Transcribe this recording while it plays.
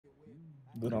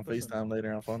Do it on FaceTime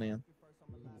later on phone in.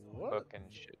 What? Fucking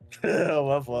shit. Oh,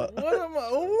 my fault. What am I?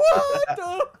 What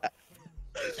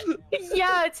the?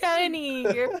 Yeah, Tony,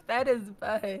 your fat is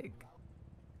bug.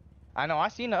 I know, I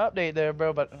seen the update there,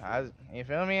 bro, but you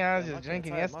feel me? I was just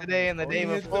drinking yesterday and the day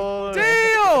before.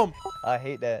 Damn! I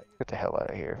hate that. Get the hell out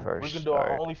of here first. We can do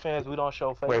our OnlyFans. We don't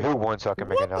show face. Wait, who won so I can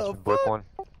make an What the announcement? Blick one.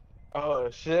 Oh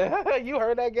shit! You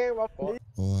heard that game? My fault.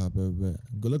 Oh, I bet.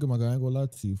 Good look at my guy. I ain't gonna lie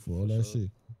to you for all that shit.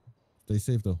 Stay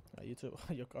safe though. Oh, you too.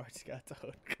 Your car just got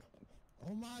towed.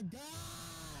 Oh my god!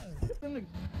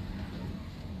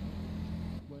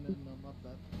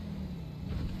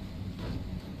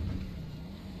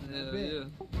 Yeah.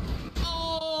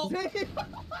 Oh!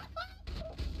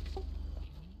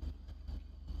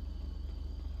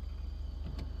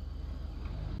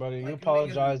 Buddy, you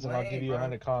apologize and I'll give you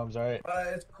 100 comms, alright?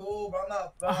 It's cool, but I'm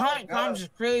not. 100 times is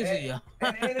crazy. And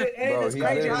Bro, it's he's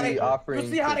crazy how literally they. offering You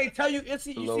see how to they tell you? You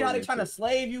see how they trying to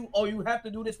slave you? Oh, you have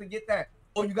to do this to get that.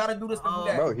 Oh, you gotta do this to do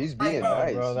that. Bro, he's being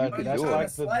nice. Bro, You can that's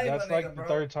do like it. the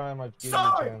third time I've given you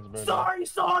a chance, bro.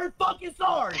 Sorry, fucking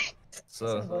sorry.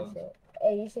 So.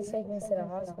 Hey, you should take me to the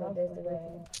hospital. There's the way.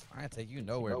 I ain't take you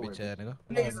nowhere, bitch ass nigga.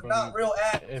 Niggas are not real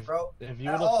athletes, bro. If you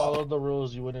would have followed the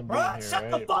rules, you wouldn't be Bro, here, shut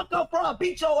right? the fuck up, bro.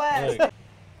 Beat your ass. Look.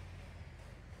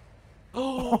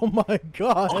 Oh my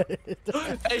god.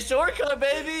 Hey, shortcut,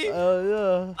 baby.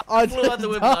 Oh yeah. I flew out the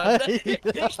whip.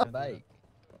 Bike.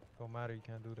 Don't matter, you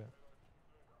can't do that.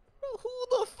 Who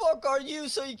the fuck are you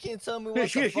so you can't tell me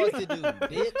what the fuck to do,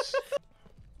 bitch?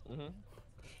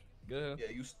 Good. Yeah,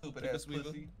 you stupid ass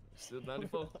pussy. Still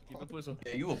 94. Keep it pushing.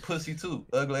 Yeah, you a pussy too,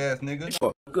 ugly ass nigga.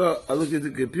 Fuck up. I look at the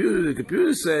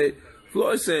computer say,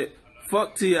 Floyd said,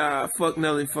 fuck T.I., fuck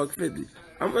Nelly, fuck 50.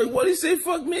 I'm like, what he say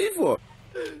fuck me for?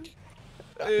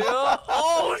 Yeah.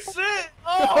 Oh shit!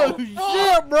 Oh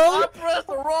shit, bro! I pressed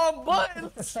the wrong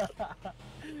button.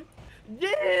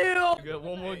 Yeah. You got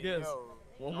one more guess.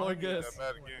 One more guess.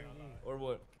 Or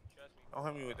what? Don't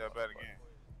hit me with that bat again.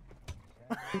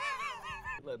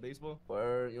 Like baseball?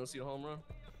 Or you don't see a home run?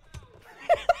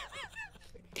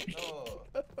 No,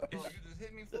 you just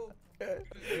hit me, fool.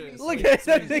 Look at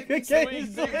that nigga Sleep, getting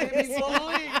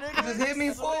nigga. Just hit me,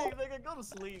 fool. Nigga, go to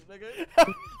sleep, nigga.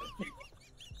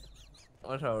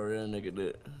 Watch how a real nigga do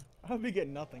it. I'll be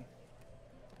getting nothing.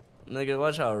 Nigga,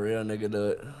 watch how a real nigga do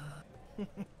it.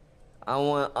 I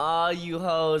want all you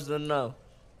hoes to know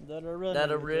that a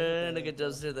real nigga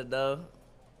just hit the door.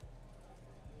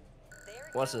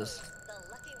 Watch this.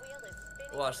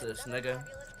 Watch this, nigga.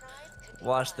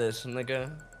 Watch this,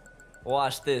 nigga.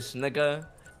 Watch this, nigga.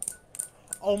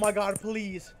 Oh my god,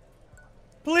 please.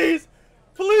 Please!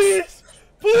 Please!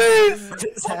 Please!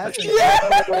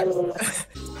 Yes!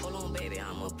 Hold on, baby,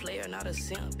 I'm a player, not a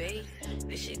simp, babe.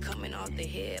 This shit coming off the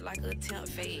head like a temp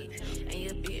fade. And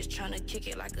your bitch tryna kick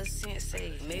it like a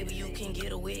sensei. Maybe you can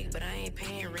get a wig, but I ain't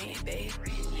paying rent, babe.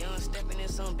 Young stepping in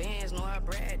some bands, know I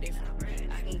brag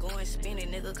different. I can go and spin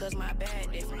it, nigga, cause my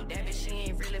bad different. That bitch, she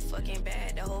ain't really fucking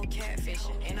bad, the whole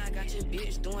catfishing. And I got your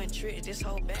bitch doing tricks, this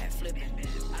whole bad flipping.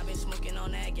 I been smoking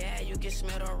on that gas, you can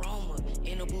smell the aroma.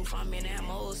 In the booth, I'm in that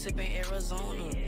mode, sipping Arizona.